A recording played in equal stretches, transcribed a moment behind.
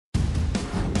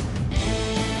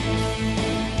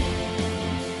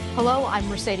Hello, I'm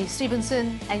Mercedes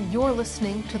Stephenson, and you're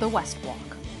listening to The West Block.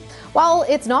 Well,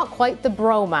 it's not quite the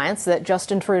bromance that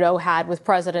Justin Trudeau had with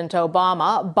President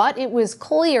Obama, but it was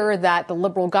clear that the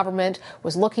Liberal government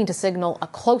was looking to signal a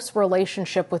close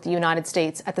relationship with the United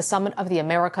States at the Summit of the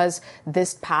Americas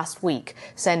this past week,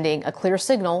 sending a clear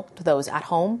signal to those at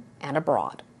home and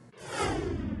abroad.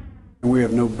 We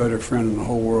have no better friend in the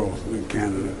whole world than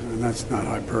Canada, and that's not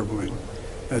hyperbole.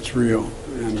 That's real,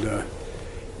 and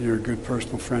you're a good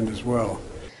personal friend as well.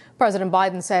 President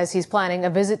Biden says he's planning a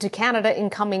visit to Canada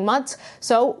in coming months.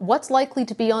 So what's likely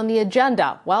to be on the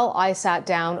agenda? Well, I sat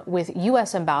down with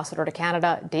U.S. Ambassador to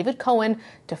Canada, David Cohen,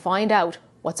 to find out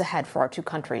what's ahead for our two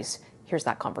countries. Here's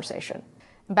that conversation.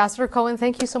 Ambassador Cohen,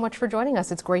 thank you so much for joining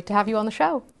us. It's great to have you on the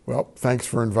show. Well, thanks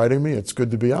for inviting me. It's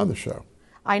good to be on the show.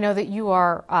 I know that you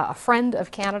are a friend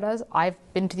of Canada's. I've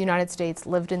been to the United States,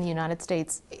 lived in the United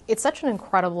States. It's such an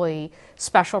incredibly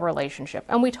special relationship,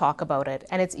 and we talk about it,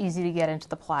 and it's easy to get into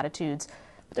the platitudes.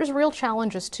 But there's real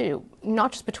challenges, too,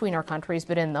 not just between our countries,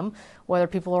 but in them. Whether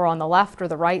people are on the left or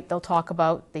the right, they'll talk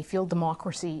about they feel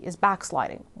democracy is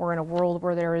backsliding. We're in a world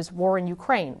where there is war in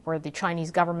Ukraine, where the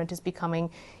Chinese government is becoming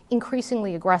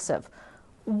increasingly aggressive.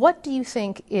 What do you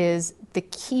think is the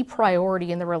key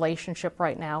priority in the relationship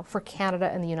right now for Canada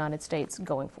and the United States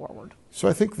going forward? So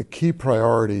I think the key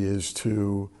priority is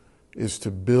to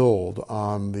build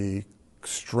on the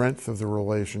strength of the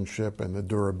relationship and the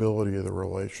durability of the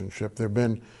relationship. There have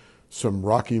been some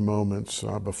rocky moments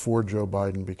before Joe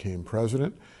Biden became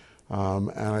president,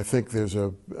 and I think there's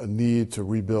a need to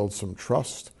rebuild some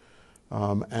trust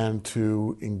and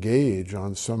to engage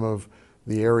on some of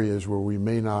the areas where we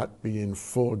may not be in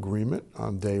full agreement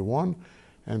on day one,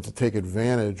 and to take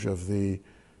advantage of the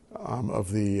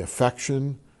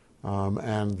affection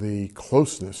and the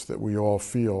closeness that we all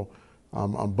feel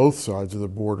on both sides of the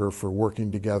border for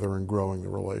working together and growing the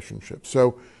relationship.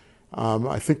 So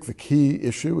I think the key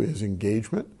issue is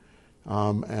engagement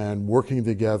and working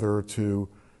together to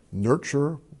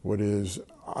nurture what is,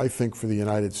 I think, for the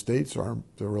United States,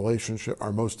 the relationship,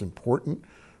 our most important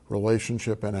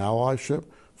relationship and allyship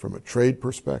from a trade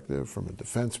perspective, from a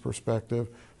defense perspective,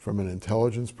 from an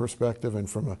intelligence perspective, and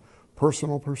from a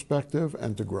personal perspective,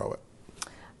 and to grow it.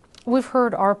 We've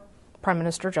heard our Prime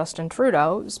Minister Justin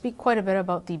Trudeau speak quite a bit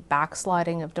about the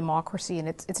backsliding of democracy, and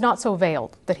it's not so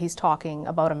veiled that he's talking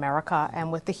about America. And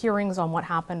with the hearings on what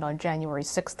happened on January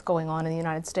 6th going on in the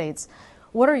United States,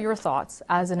 what are your thoughts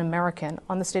as an American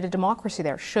on the state of democracy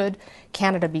there? Should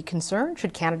Canada be concerned?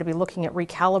 Should Canada be looking at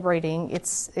recalibrating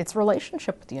its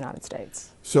relationship with the United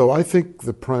States? So I think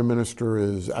the Prime Minister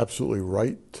is absolutely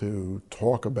right to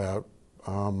talk about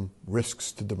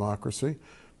risks to democracy.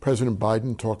 President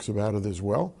Biden talks about it as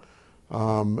well,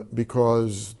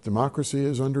 because democracy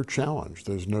is under challenge.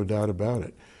 There's no doubt about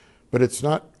it. But it's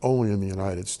not only in the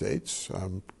United States.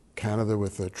 Canada,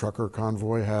 with the trucker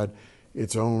convoy, had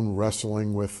its own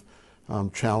wrestling with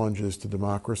challenges to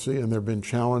democracy, and there have been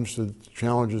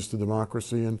challenges to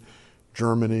democracy in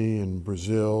Germany and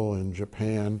Brazil and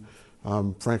Japan,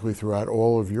 frankly throughout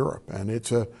all of Europe. And it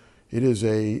is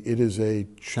a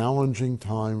challenging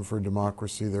time for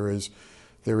democracy. There is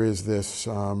this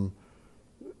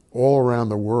all around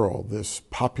the world, this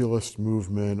populist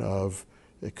movement of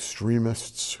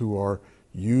extremists who are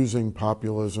using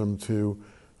populism to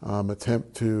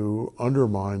attempt to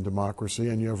undermine democracy,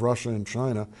 and you have Russia and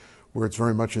China, where it's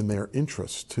very much in their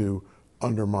interest to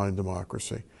undermine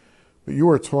democracy. But you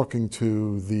are talking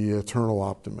to the eternal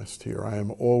optimist here. I am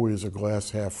always a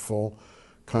glass half full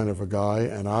kind of a guy,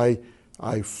 and I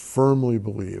firmly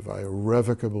believe, I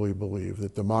irrevocably believe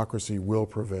that democracy will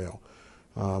prevail.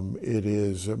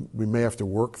 We may have to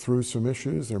work through some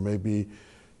issues. There may be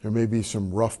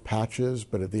some rough patches,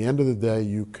 but at the end of the day,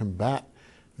 you combat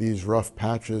these rough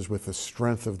patches with the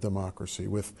strength of democracy,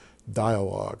 with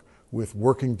dialogue, with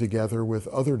working together with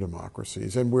other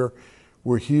democracies. And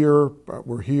we're here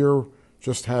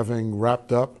just having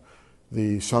wrapped up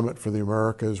the Summit for the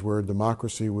Americas, where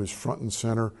democracy was front and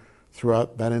center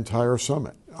throughout that entire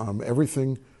summit.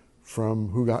 Everything from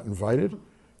who got invited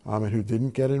and who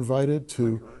didn't get invited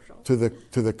to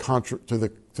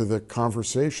the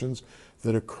conversations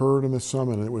that occurred in the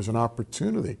summit. And it was an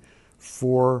opportunity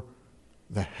for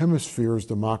the hemisphere's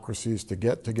democracies to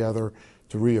get together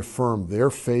to reaffirm their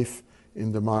faith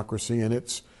in democracy, and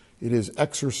it is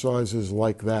exercises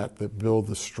like that that build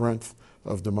the strength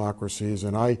of democracies.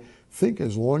 And I think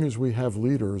as long as we have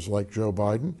leaders like Joe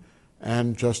Biden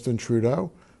and Justin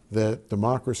Trudeau, that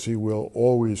democracy will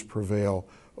always prevail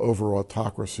over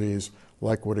autocracies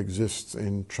like what exists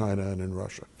in China and in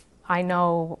Russia. I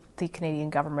know the Canadian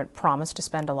government promised to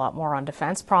spend a lot more on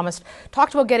defense,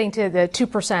 talked about getting to the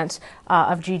 2%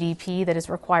 of GDP that is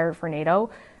required for NATO.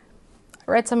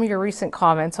 I read some of your recent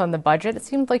comments on the budget. It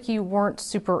seemed like you weren't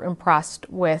super impressed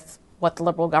with what the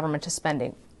Liberal government is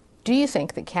spending. Do you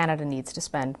think that Canada needs to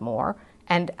spend more?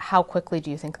 And how quickly do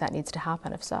you think that needs to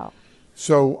happen, if so?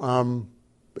 So, an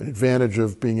advantage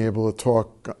of being able to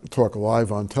talk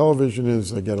live on television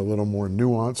is I get a little more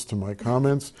nuance to my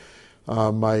comments.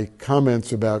 My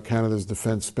comments about Canada's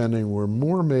defense spending were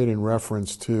more made in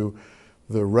reference to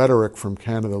the rhetoric from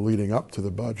Canada leading up to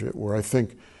the budget, where I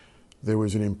think there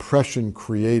was an impression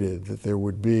created that there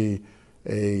would be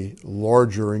a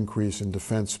larger increase in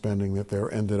defense spending that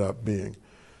there ended up being.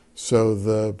 So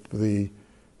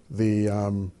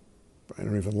I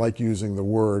don't even like using the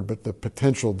word, but the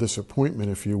potential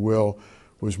disappointment, if you will,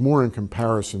 was more in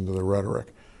comparison to the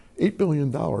rhetoric. $8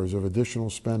 billion of additional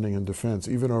spending in defense,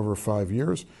 even over 5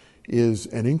 years, is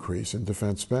an increase in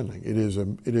defense spending. It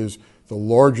is the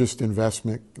largest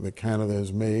investment that Canada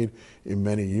has made in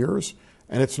many years,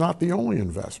 and it's not the only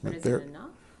investment. But is it enough?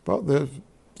 Well,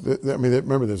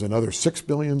 remember, there's another $6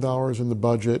 billion in the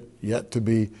budget yet to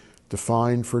be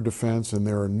defined for defense, and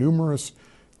there are numerous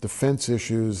defense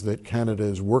issues that Canada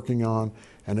is working on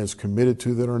and is committed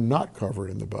to that are not covered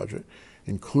in the budget,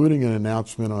 including an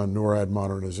announcement on NORAD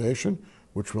modernization,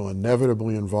 which will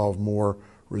inevitably involve more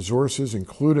resources,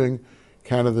 including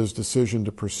Canada's decision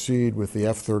to proceed with the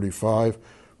F-35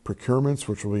 procurements,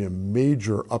 which will be a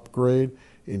major upgrade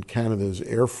in Canada's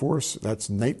Air Force. That's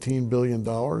 $19 billion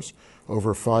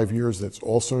over 5 years. That's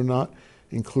also not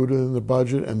included in the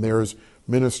budget. And there's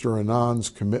Minister Annand's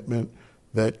commitment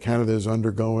that Canada is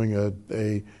undergoing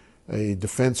a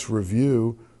defense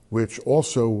review, which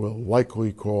also will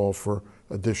likely call for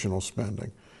additional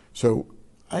spending. So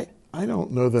I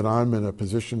don't know that I'm in a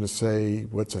position to say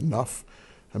what's enough.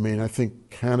 I mean, I think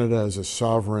Canada as a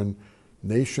sovereign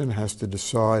nation has to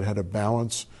decide how to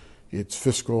balance its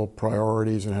fiscal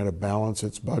priorities and how to balance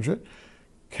its budget.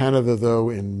 Canada, though,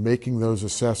 in making those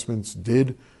assessments,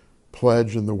 did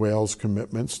pledge in the Wales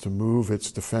commitments to move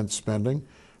its defense spending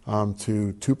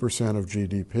to 2% of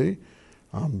GDP.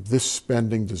 This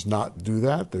spending does not do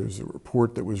that. There's a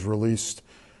report that was released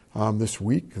this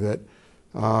week that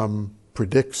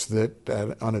predicts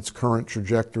that on its current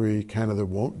trajectory, Canada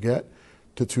won't get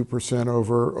to 2%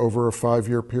 over a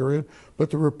 5-year period.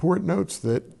 But the report notes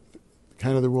that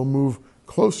Canada will move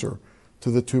closer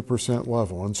to the 2%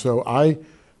 level. And so I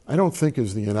don't think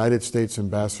as the United States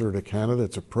ambassador to Canada,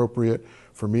 it's appropriate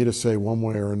for me to say one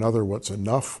way or another what's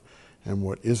enough and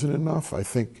what isn't enough. I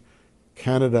think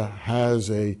Canada has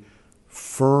a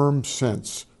firm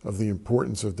sense of the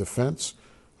importance of defense,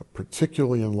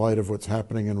 particularly in light of what's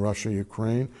happening in Russia,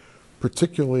 Ukraine,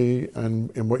 particularly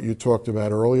in what you talked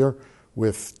about earlier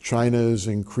with China's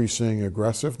increasing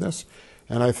aggressiveness.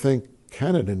 And I think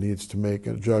Canada needs to make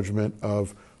a judgment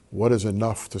of what is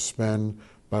enough to spend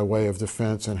by way of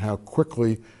defense and how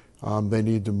quickly they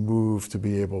need to move to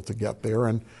be able to get there.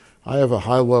 And I have a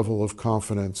high level of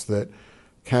confidence that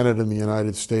Canada and the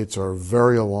United States are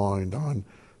very aligned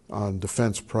on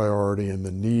defense priority and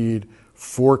the need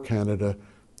for Canada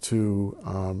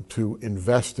to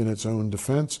invest in its own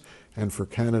defense and for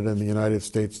Canada and the United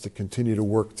States to continue to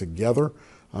work together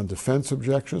on defense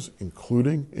objectives,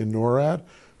 including in NORAD.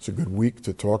 It's a good week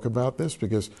to talk about this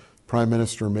because the Prime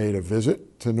Minister made a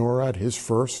visit to NORAD, his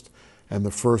first, and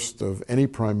the first of any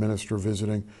Prime Minister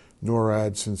visiting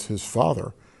NORAD since his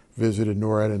father visited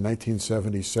NORAD in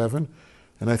 1977.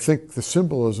 And I think the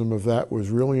symbolism of that was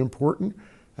really important,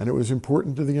 and it was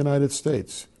important to the United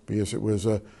States because it was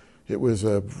a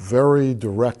very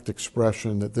direct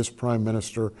expression that this Prime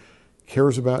Minister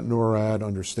cares about NORAD,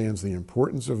 understands the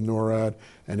importance of NORAD,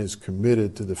 and is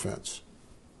committed to defense.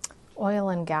 Oil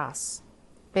and gas,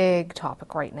 big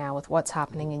topic right now with what's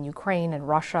happening in Ukraine and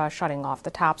Russia shutting off the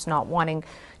taps, not wanting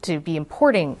to be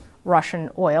importing Russian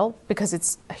oil because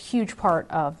it's a huge part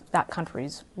of that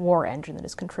country's war engine that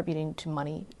is contributing to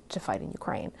money to fight in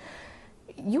Ukraine.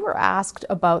 You were asked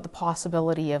about the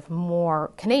possibility of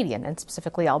more Canadian and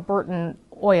specifically Albertan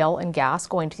oil and gas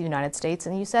going to the United States,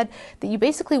 and you said that you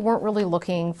basically weren't really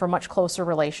looking for much closer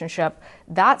relationship.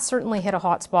 That certainly hit a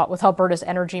hot spot with Alberta's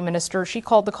energy minister. She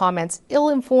called the comments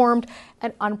ill-informed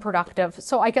and unproductive.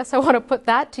 So I guess I want to put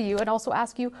that to you and also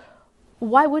ask you,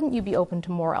 why wouldn't you be open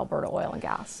to more Alberta oil and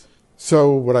gas?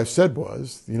 So what I said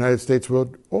was the United States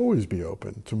would always be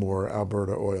open to more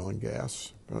Alberta oil and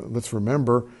gas. Let's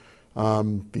remember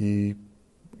the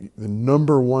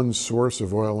number one source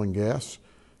of oil and gas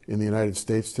in the United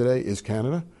States today is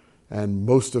Canada, and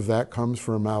most of that comes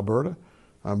from Alberta.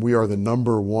 We are the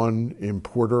 #1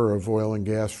 importer of oil and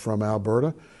gas from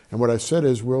Alberta. And what I said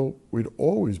is, we'd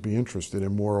always be interested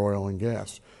in more oil and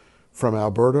gas from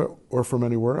Alberta or from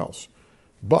anywhere else.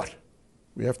 But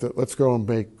we have to let's go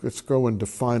and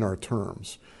define our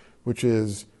terms, which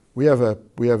is we have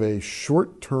a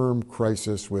short-term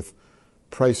crisis with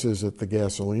prices at the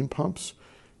gasoline pumps.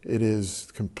 It is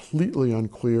completely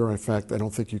unclear. In fact, I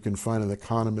don't think you can find an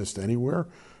economist anywhere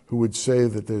who would say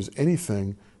that there's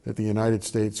anything that the United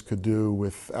States could do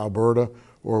with Alberta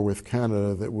or with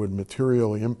Canada that would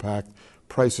materially impact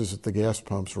prices at the gas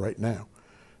pumps right now.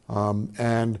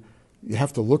 And you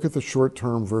have to look at the short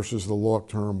term versus the long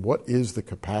term. What is the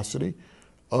capacity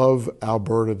of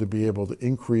Alberta to be able to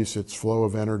increase its flow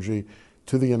of energy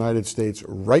to the United States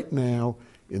right now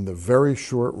in the very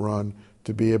short run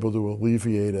to be able to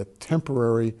alleviate a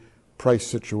temporary price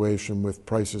situation with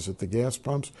prices at the gas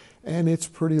pumps? And it's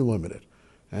pretty limited.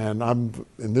 And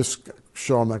in this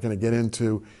show, I'm not going to get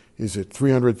into, is it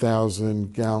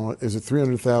 300,000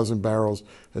 barrels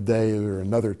a day or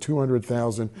another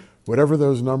 200,000? Whatever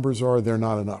those numbers are, they're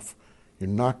not enough. You're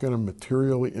not going to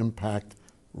materially impact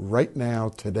right now,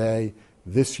 today,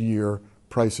 this year,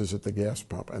 prices at the gas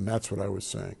pump. And that's what I was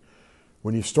saying.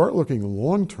 When you start looking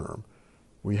long term,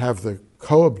 we have the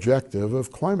co-objective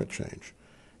of climate change.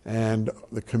 And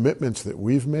the commitments that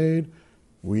we've made,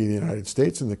 we, the United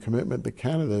States, and the commitment that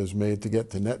Canada has made to get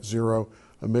to net zero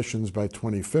emissions by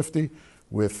 2050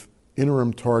 with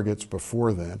interim targets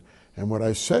before then. And what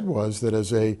I said was that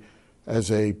as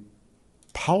a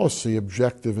policy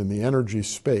objective in the energy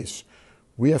space,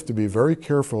 we have to be very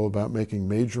careful about making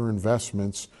major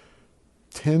investments,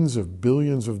 tens of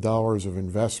billions of dollars of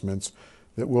investments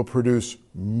that will produce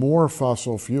more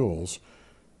fossil fuels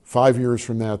 5 years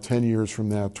from now, 10 years from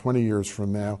now, 20 years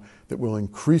from now, that will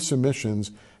increase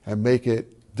emissions and make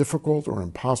it difficult or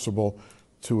impossible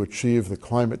to achieve the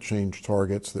climate change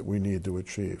targets that we need to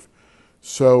achieve.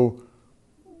 So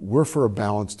we're for a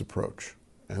balanced approach,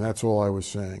 and that's all I was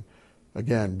saying.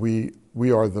 Again,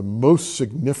 we are the most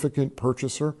significant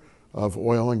purchaser of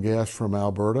oil and gas from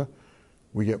Alberta.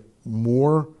 We get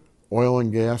more oil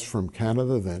and gas from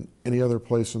Canada than any other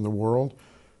place in the world.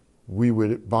 We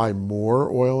would buy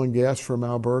more oil and gas from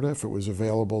Alberta if it was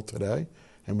available today,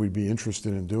 and we'd be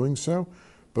interested in doing so.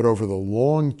 But over the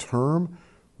long term,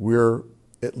 we're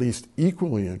at least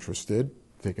equally interested,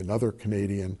 take another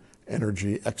Canadian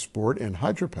energy export, in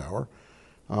hydropower.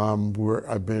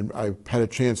 I've had a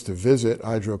chance to visit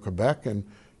Hydro-Quebec and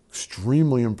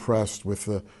extremely impressed with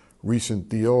the recent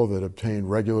deal that obtained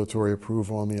regulatory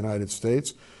approval in the United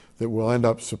States that will end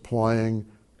up supplying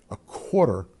a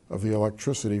quarter of the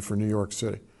electricity for New York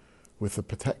City, with the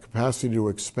capacity to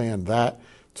expand that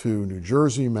to New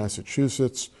Jersey,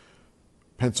 Massachusetts,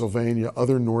 Pennsylvania,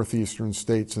 other northeastern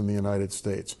states in the United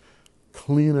States.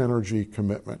 Clean energy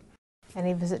commitment.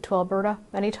 Any visit to Alberta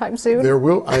anytime soon? There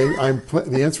will.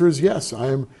 The answer is yes.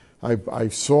 I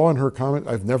saw in her comment,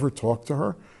 I've never talked to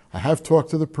her. I have talked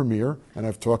to the Premier, and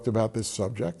I've talked about this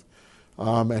subject.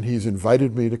 And he's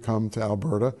invited me to come to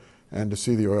Alberta and to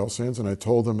see the oil sands. And I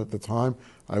told him at the time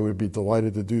I would be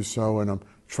delighted to do so. And I'm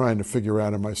trying to figure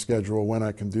out in my schedule when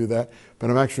I can do that. But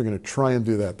I'm actually going to try and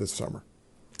do that this summer.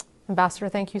 Ambassador,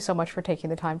 thank you so much for taking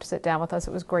the time to sit down with us.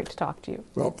 It was great to talk to you.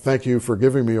 Well, thank you for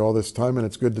giving me all this time, and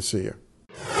it's good to see you.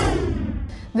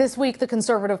 This week, the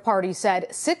Conservative Party said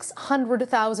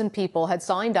 600,000 people had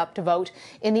signed up to vote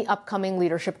in the upcoming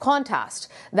leadership contest.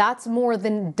 That's more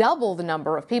than double the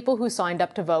number of people who signed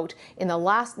up to vote in the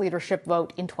last leadership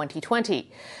vote in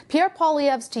 2020. Pierre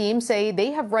Poilievre's team say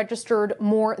they have registered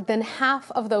more than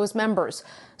half of those members.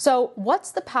 So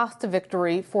what's the path to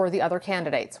victory for the other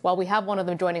candidates? Well, we have one of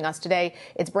them joining us today.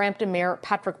 It's Brampton Mayor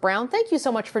Patrick Brown. Thank you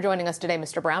so much for joining us today,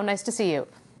 Mr. Brown. Nice to see you.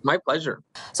 My pleasure.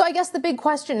 So I guess the big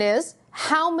question is,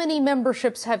 how many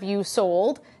memberships have you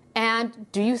sold?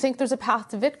 And do you think there's a path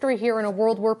to victory here in a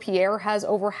world where Pierre has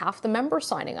over half the members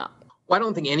signing up? Well, I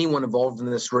don't think anyone involved in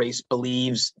this race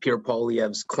believes Pierre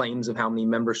Poilievre's claims of how many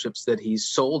memberships that he's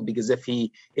sold, because if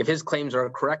his claims are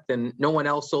correct, then no one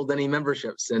else sold any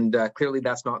memberships. And clearly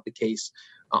that's not the case.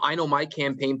 I know my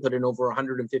campaign put in over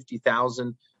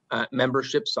 150,000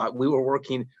 memberships. We were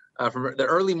working from the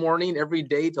early morning every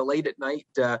day to late at night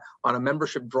on a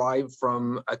membership drive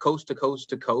from coast to coast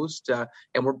to coast,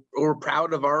 and we're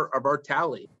proud of our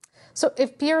tally. So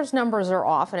if Pierre's numbers are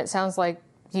off, and it sounds like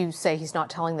you say he's not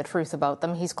telling the truth about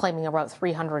them, he's claiming about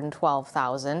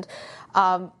 312,000,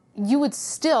 you would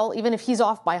still, even if he's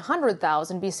off by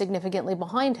 100,000, be significantly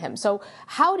behind him. So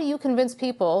how do you convince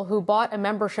people who bought a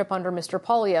membership under Mr.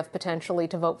 Poilievre potentially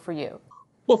to vote for you?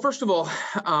 Well, first of all,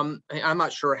 I'm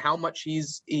not sure how much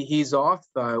he's off.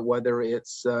 Whether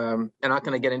it's, I'm not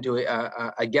going to get into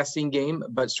a guessing game,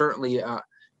 but certainly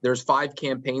there's 5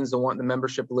 campaigns that want the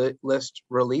membership list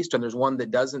released, and there's one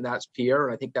that doesn't. That's Pierre,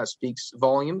 and I think that speaks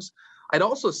volumes. I'd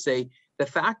also say the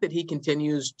fact that he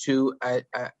continues to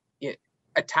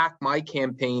attack my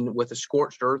campaign with a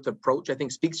scorched earth approach, I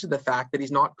think speaks to the fact that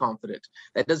he's not confident.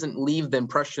 That doesn't leave the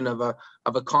impression of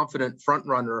a confident front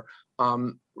runner.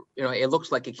 It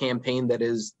looks like a campaign that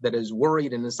is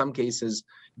worried and in some cases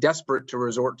desperate to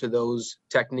resort to those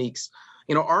techniques.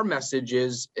 Our message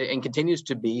is and continues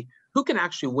to be who can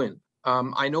actually win.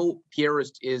 I know Pierre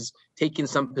is taking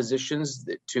some positions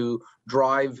to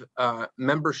drive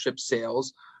membership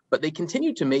sales, but they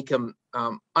continue to make him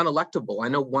unelectable. I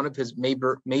know one of his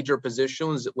major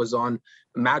positions was on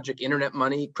magic internet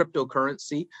money,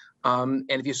 cryptocurrency. And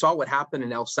if you saw what happened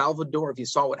in El Salvador, if you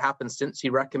saw what happened since he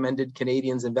recommended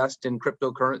Canadians invest in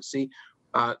cryptocurrency,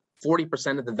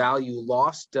 40% of the value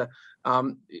lost.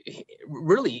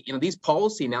 Really, these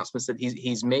policy announcements that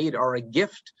he's made are a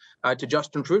gift to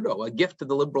Justin Trudeau, a gift to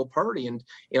the Liberal Party. And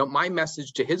my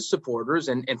message to his supporters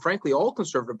and frankly all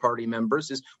Conservative Party members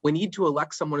is we need to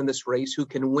elect someone in this race who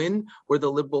can win where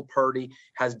the Liberal Party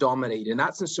has dominated, and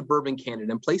that's in suburban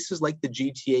Canada. In places like the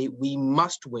GTA, we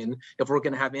must win if we're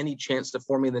going to have any chance to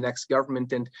forming the next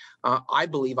government. And I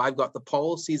believe I've got the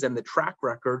policies and the track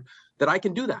record that I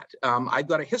can do that. I've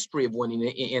got a history of winning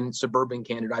in suburban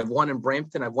Canada. I've won in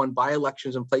Brampton. I've won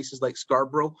by-elections in places like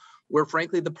Scarborough, where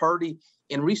frankly the party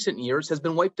in recent years has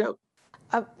been wiped out.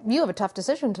 You have a tough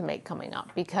decision to make coming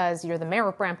up because you're the mayor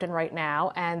of Brampton right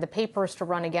now, and the papers to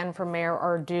run again for mayor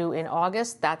are due in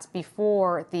August. That's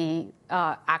before the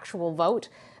actual vote.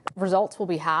 Results will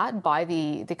be had by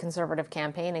the Conservative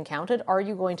campaign and counted. Are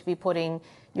you going to be putting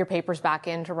your papers back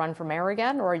in to run for mayor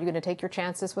again, or are you going to take your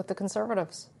chances with the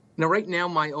Conservatives? Now, right now,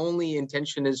 my only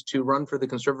intention is to run for the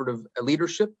Conservative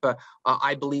leadership.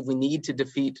 I believe we need to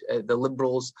defeat the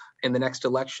Liberals in the next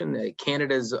election.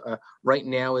 Canada's right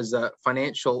now is a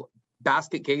financial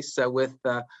basket case with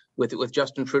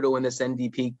Justin Trudeau and this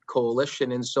NDP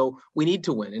coalition, and so we need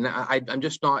to win. And I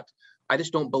just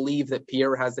don't believe that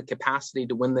Pierre has the capacity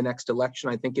to win the next election.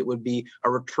 I think it would be a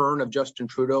return of Justin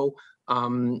Trudeau.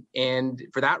 And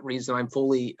for that reason, I'm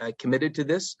fully committed to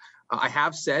this. I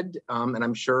have said, and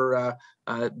I'm sure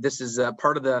this is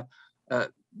part of the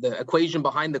equation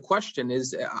behind the question,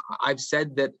 is I've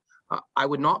said that I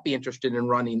would not be interested in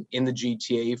running in the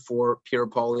GTA for Pierre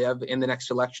Poilievre in the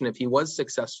next election if he was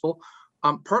successful,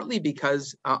 partly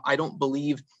because I don't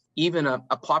believe even a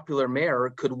popular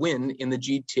mayor could win in the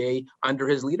GTA under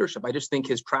his leadership. I just think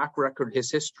his track record,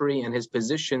 his history, and his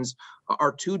positions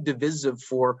are too divisive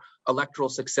for electoral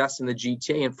success in the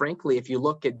GTA. And frankly, if you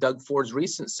look at Doug Ford's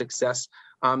recent success,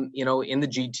 in the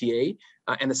GTA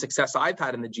and the success I've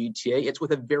had in the GTA, it's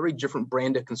with a very different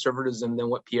brand of conservatism than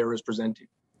what Pierre is presenting.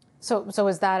 So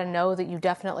is that a no, that you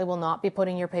definitely will not be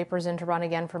putting your papers in to run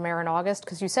again for mayor in August?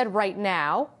 Because you said right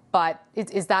now, but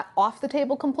is that off the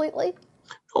table completely?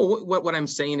 Oh, what I'm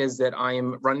saying is that I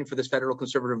am running for this federal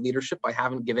Conservative leadership. I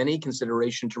haven't given any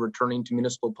consideration to returning to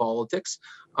municipal politics.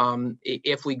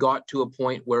 If we got to a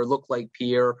point where it looked like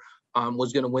Pierre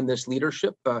was going to win this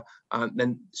leadership,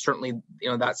 then certainly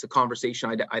that's a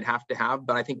conversation I'd have to have.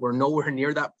 But I think we're nowhere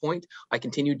near that point. I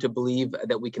continue to believe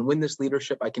that we can win this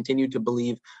leadership. I continue to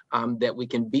believe that we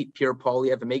can beat Pierre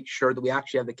Poilievre and make sure that we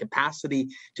actually have the capacity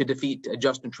to defeat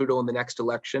Justin Trudeau in the next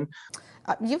election.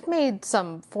 You've made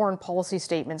some foreign policy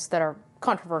statements that are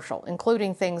controversial,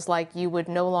 including things like you would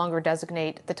no longer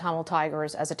designate the Tamil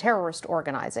Tigers as a terrorist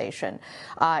organization.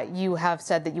 You have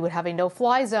said that you would have a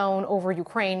no-fly zone over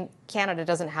Ukraine. Canada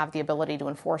doesn't have the ability to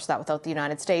enforce that without the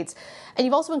United States. And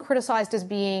you've also been criticized as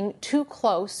being too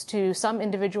close to some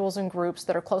individuals and groups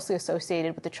that are closely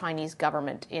associated with the Chinese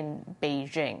government in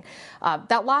Beijing.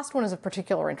 That last one is of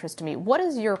particular interest to me. What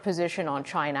is your position on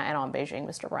China and on Beijing,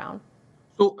 Mr. Brown?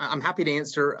 So I'm happy to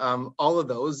answer all of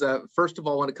those. First of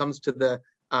all, when it comes to the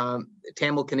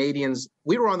Tamil Canadians,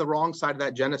 we were on the wrong side of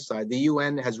that genocide. The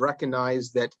UN has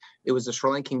recognized that it was the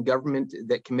Sri Lankan government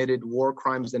that committed war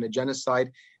crimes and a genocide.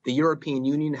 The European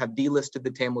Union have delisted the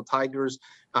Tamil Tigers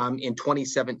in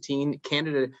 2017.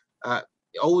 Canada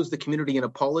owes the community an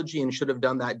apology and should have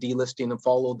done that delisting and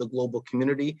followed the global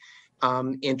community.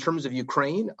 In terms of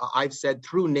Ukraine, I've said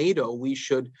through NATO, we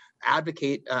should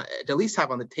advocate to at least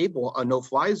have on the table a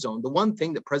no-fly zone. The one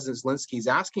thing that President Zelensky is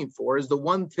asking for is the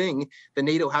one thing that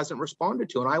NATO hasn't responded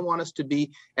to. And I want us to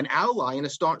be an ally and a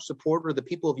staunch supporter of the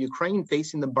people of Ukraine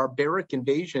facing the barbaric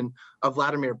invasion of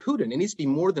Vladimir Putin. It needs to be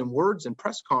more than words and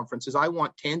press conferences. I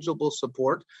want tangible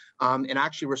support and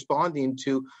actually responding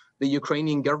to the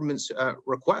Ukrainian government's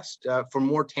request for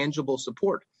more tangible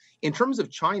support. In terms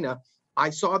of China, I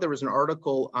saw there was an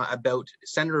article about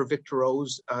Senator Victor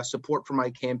O's support for my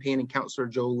campaign and Councillor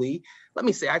Joe Lee. Let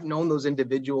me say, I've known those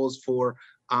individuals for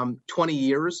 20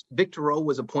 years. Victor O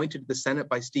was appointed to the Senate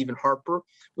by Stephen Harper,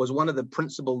 was one of the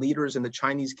principal leaders in the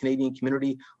Chinese Canadian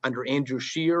community under Andrew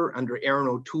Scheer, under Aaron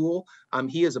O'Toole.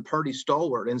 He is a party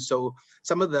stalwart. And so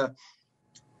some of the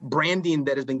branding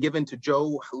that has been given to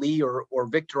Joe Lee or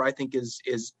Victor, I think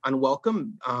is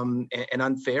unwelcome and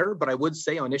unfair. But I would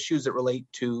say on issues that relate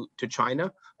to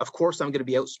China, of course, I'm going to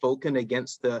be outspoken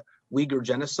against the Uyghur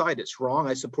genocide. It's wrong.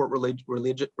 I support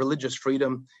religious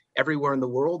freedom everywhere in the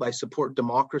world. I support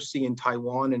democracy in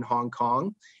Taiwan and Hong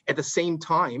Kong. At the same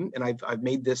time, and I've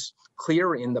made this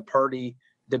clear in the party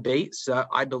debates,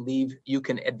 I believe you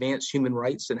can advance human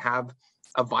rights and have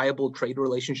a viable trade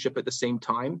relationship at the same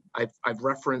time. I've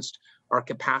referenced our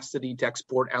capacity to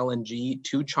export LNG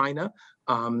to China.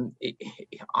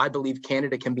 I believe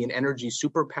Canada can be an energy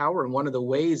superpower, and one of the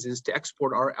ways is to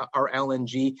export our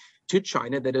LNG to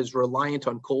China that is reliant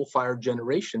on coal-fired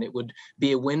generation. It would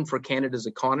be a win for Canada's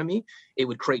economy. It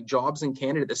would create jobs in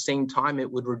Canada. At the same time, it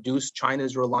would reduce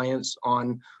China's reliance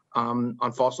on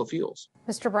fossil fuels.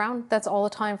 Mr. Brown, that's all the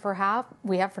time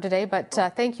we have for today, but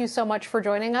thank you so much for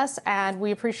joining us, and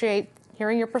we appreciate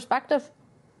hearing your perspective.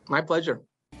 My pleasure.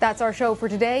 That's our show for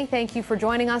today. Thank you for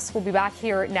joining us. We'll be back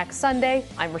here next Sunday.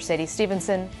 I'm Mercedes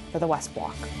Stephenson for the West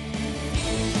Block.